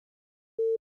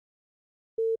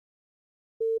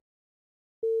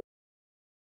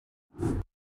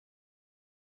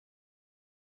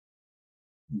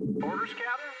Orders,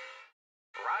 Captain?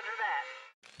 Roger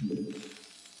that.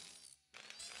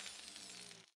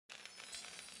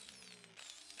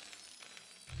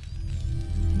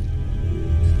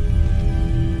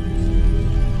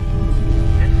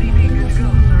 SCV good to go,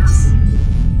 sir.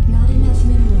 Not enough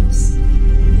minerals.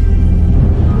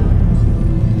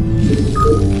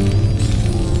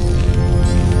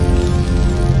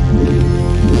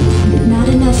 Not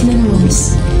enough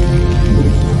minerals.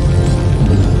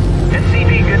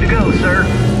 SCV good to go, sir.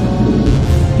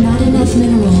 Not enough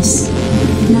minerals.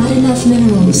 Not enough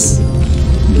minerals.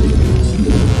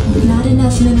 Not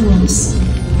enough minerals.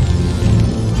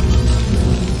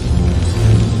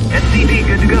 SCV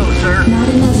good to go, sir. Not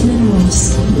enough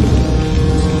minerals.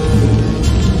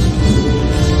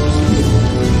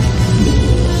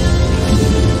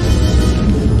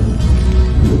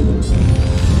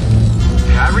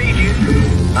 I read you.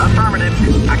 Affirmative.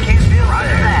 I can't feel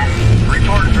Roger that.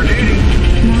 Reporting for duty.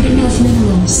 Not enough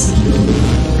minerals.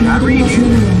 I Not read enough you.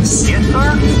 minerals. Yes, sir.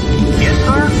 Yes,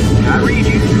 sir. I read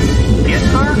you. Yes,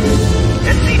 sir.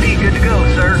 SCV good to go,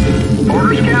 sir.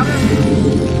 Orders, Captain?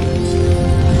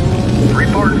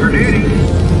 Reporting for duty.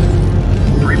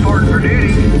 Reporting for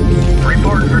duty.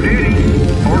 Reporting for duty.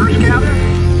 Orders, Captain?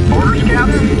 Orders,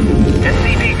 Captain?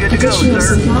 SCV good to go, Additional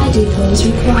sir. supply depots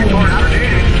Reporting required. for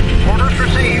duty. Orders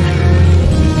received.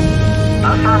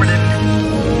 Affirmative.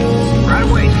 Right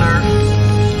away, sir.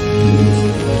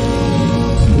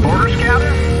 Orders,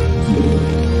 Captain?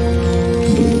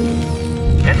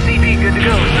 SCV good to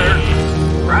go,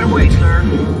 sir. Right away, sir.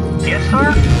 Yes,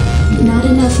 sir. Not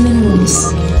enough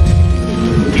minerals.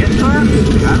 Yes, sir.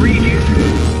 I read you.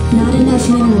 Not enough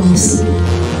minerals.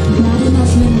 Not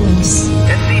enough minerals.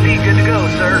 SCV good to go,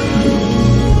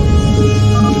 sir.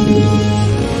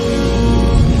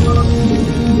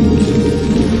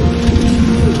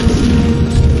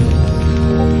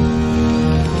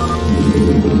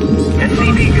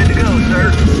 SCV good to go,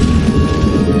 sir.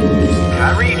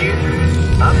 I read you.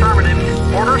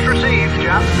 Affirmative. Orders received.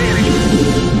 Job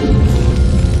finished.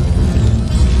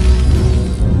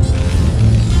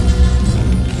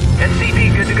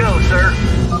 SCV good to go, sir.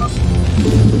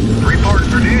 Reporting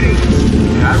for duty.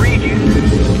 I read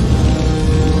you.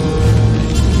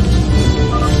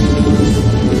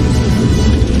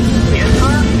 Yes,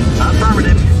 sir.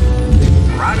 Affirmative.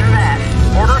 Roger that.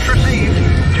 Orders received.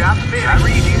 Job finished. I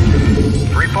read you.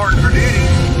 Reporting for duty.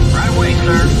 Right away,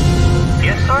 sir.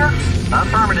 Yes, sir.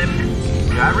 Affirmative.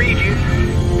 I read you.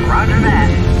 Roger that.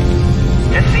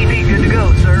 SCV good to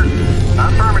go, sir.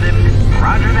 Affirmative.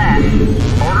 Roger that.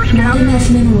 Orders, Not Captain? enough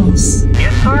minerals.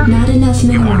 Yes, sir. Not enough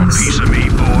You want a minerals. piece of me,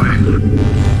 boy?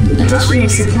 Additional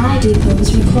supply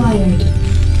depots required.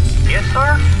 Yes,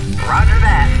 sir. Roger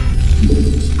that.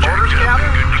 Orders, Jacked up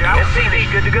Captain? and good to go.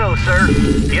 SCV good to go, sir.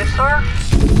 Yes, sir.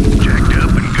 Jacked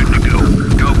up and good to go.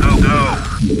 Go, go, go.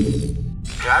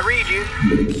 I read you.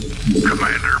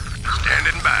 Commander,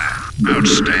 standing by.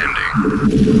 Outstanding.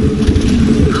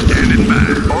 Standing by.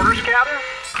 Orders, Captain?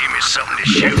 Give me something to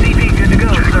shoot. SCV good to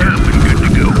go, Jacked sir. up and good to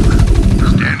go.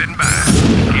 Standing by.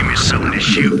 Give me something to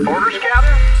shoot. Orders,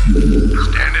 Captain?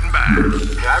 Standing by.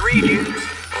 I read you.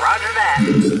 Roger that.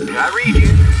 I read you.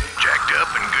 Jacked up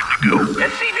and good to go.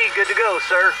 SCV good to go,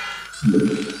 sir.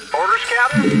 Orders,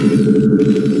 Captain?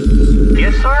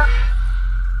 Yes, sir.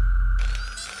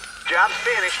 Job's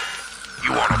finished.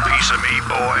 You want a piece of me,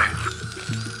 boy?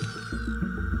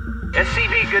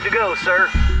 SCV good to go, sir.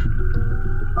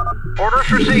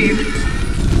 Orders received.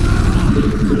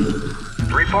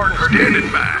 Reporting for duty.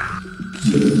 Standing by.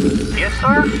 Yes,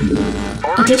 sir.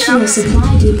 Orders, Additional Captain?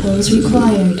 supply depots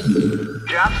required.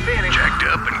 Job's finished. Jacked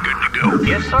up and good to go.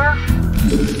 Yes,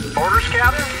 sir. Orders,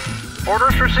 Captain?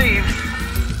 Orders received.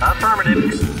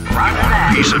 Affirmative. Roger Want a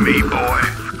that. piece of me, boy?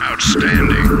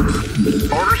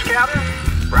 Outstanding. Orders, Captain?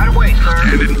 Right away, sir.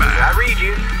 Standing by. I read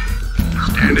you.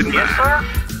 Standing Yes, by.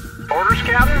 sir. Orders,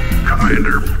 Captain?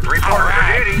 Commander. Reporting for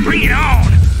duty. Bring it on!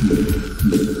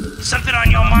 Something on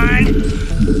your mind?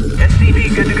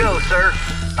 SCV good to go, sir.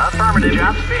 Affirmative.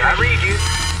 Job's finished. I read you.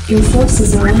 Your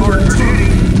forces are under Reporting for attack.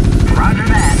 duty. Roger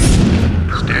that.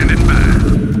 Standing by.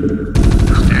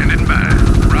 Standing by.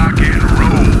 Rock and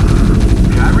roll.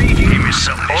 I read you. Give me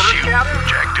something to Orders, shoot. Captain?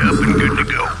 Jacked up and good to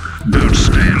go.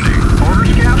 Outstanding.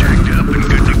 Orders, Captain? Jacked up and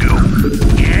good to go.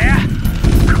 Yeah?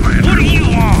 Commander. What do you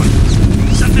want?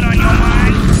 Something on your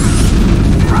mind?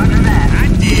 Roger that. I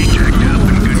did. Jacked up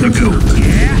and good to go.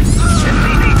 Yeah?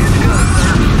 SCV good to go,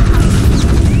 sir.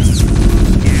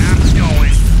 Yeah, I'm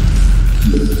going.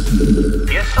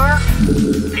 Yes, sir.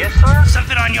 Yes, sir.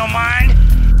 Something on your mind?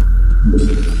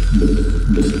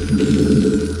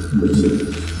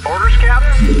 Orders,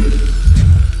 Captain?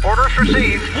 Orders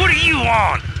received. What do you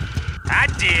want? I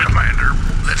did. Commander,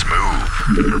 let's move.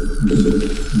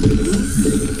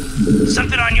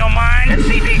 Something on your mind?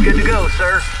 SCV good to go,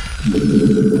 sir.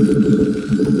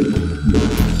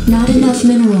 Not enough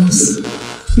minerals.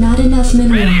 Not enough Ready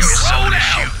to minerals. roll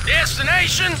out.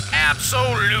 Destination?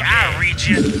 Absolutely. I'll reach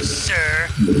you, sir.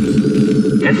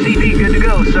 SCV good to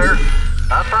go, sir.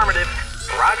 Affirmative.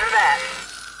 Roger that.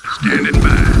 Standing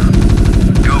by.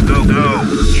 Go, go, go.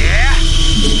 Yeah?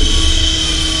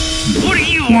 What do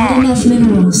you Not want? enough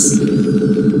minerals.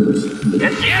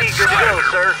 SCV Yes, good to go,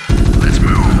 sir. Let's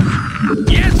move.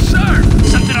 Yes, sir.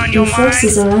 Something on your Your mind?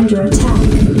 forces are under attack.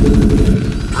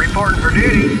 Reporting for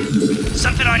duty.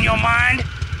 Something on your mind?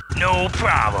 No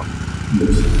problem.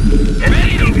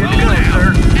 SCV good to go,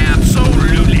 sir.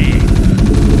 Absolutely.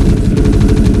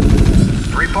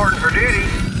 Reporting for duty.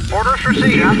 Orders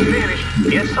received. Job finished.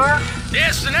 Yes, sir.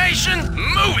 Destination?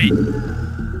 Move it.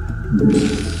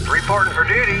 Reporting for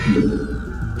duty.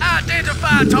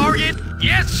 Identify target.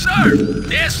 Yes, sir.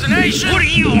 Destination? What do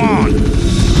you want?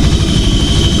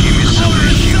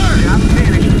 Orders, sir. Job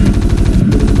finished.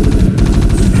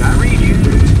 I read you.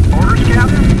 Orders,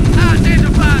 Captain.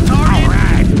 Identify target. All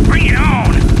right. Bring it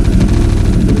on.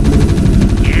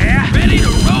 Yeah? Ready to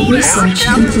roll out. Research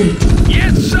complete.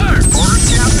 Yes, sir. Orders,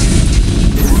 Captain.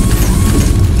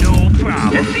 No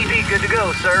problem. SCV good to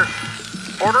go, sir.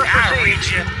 Orders I'll received.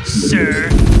 reach you, sir.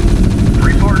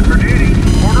 Reporting for duty.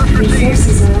 Orders Your received.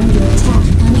 forces are under attack.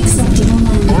 Unacceptable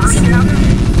landing Orders, zone. Captain.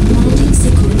 Landing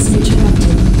sequence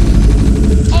interrupted.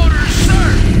 Orders, sir.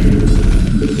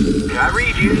 I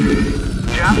read you.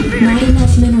 Job Not finished.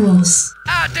 enough minerals.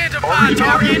 Identify Orders,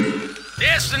 target. Captain.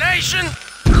 Destination?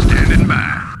 Standing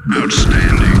by.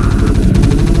 Outstanding.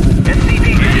 SCV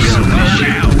good Ready to to go, roll sir.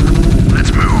 out.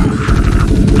 Let's move.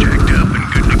 Jacked up and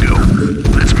good to go.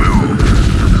 Let's move.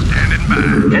 Standing by.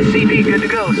 SCV good to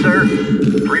go, sir.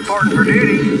 Reporting for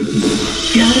duty.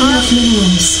 Not enough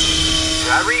minerals.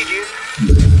 I read you.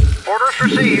 Orders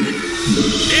received.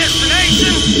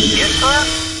 Destination? Yes, sir.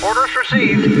 Orders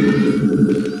received.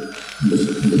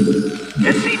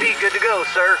 SCV good to go,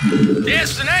 sir.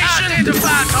 Destination?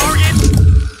 Identify target.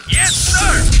 Yes,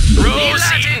 sir.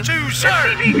 Proceeding to, sir.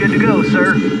 SCV good to go,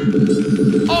 sir.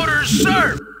 Orders,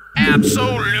 sir.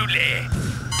 Absolutely.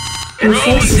 Your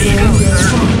forces SCV are go, under sir.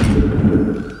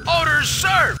 attack. Orders,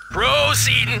 sir.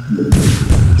 Proceeding.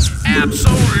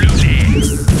 Absolutely.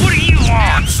 What do you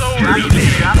want? Absolutely.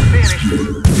 Job finished.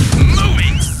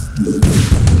 Moving.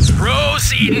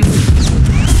 Proceeding.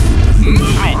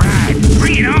 Moving. All right.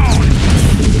 Bring it on.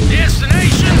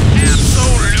 Destination?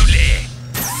 Absolutely.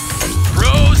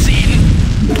 Proceeding.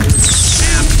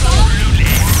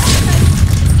 Absolutely.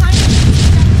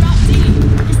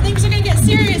 Because things are gonna get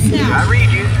serious I now. read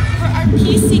you. For our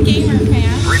PC gamer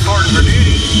fans. Reporting for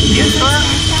duty. Yes, sir.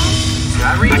 I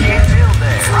read you. Field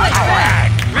day. Right All right.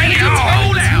 Bring it on.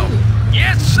 Roll out.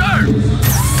 Yes, sir.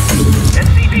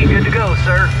 SCV good to go,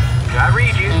 sir. I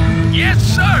read you. Yes,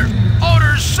 sir.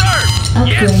 Orders, sir.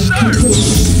 Upgrade Yes, sir. complete.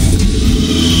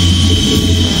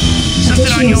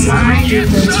 Something on Additional your supply mind? Yes,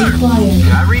 depots sir. required.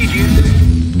 I read you.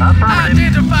 Affirmative.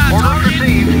 Identify Orders target.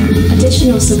 received.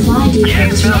 Additional supply Yes,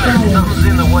 depots sir. required. Something's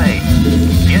in the way.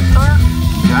 Yes, sir.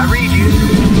 I read you.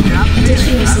 Job Additional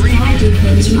finished. I supply read you.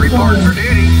 depots Reporting for required.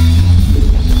 duty.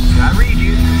 I read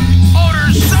you.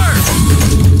 Orders, sir.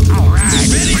 All right.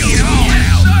 Ready to roll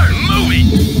out. Sir. Moving.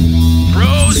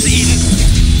 Proceeding.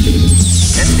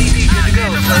 SCV good to go,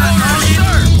 Identify sir. orders,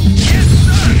 sir. Yes,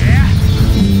 sir.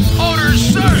 Yeah. Orders,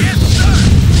 sir. Yes, sir.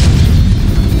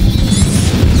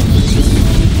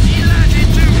 Delighted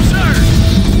to, sir.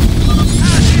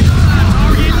 Identify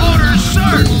target. Orders,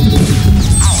 sir.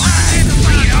 All right.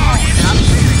 Identify target. Job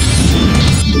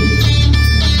finished.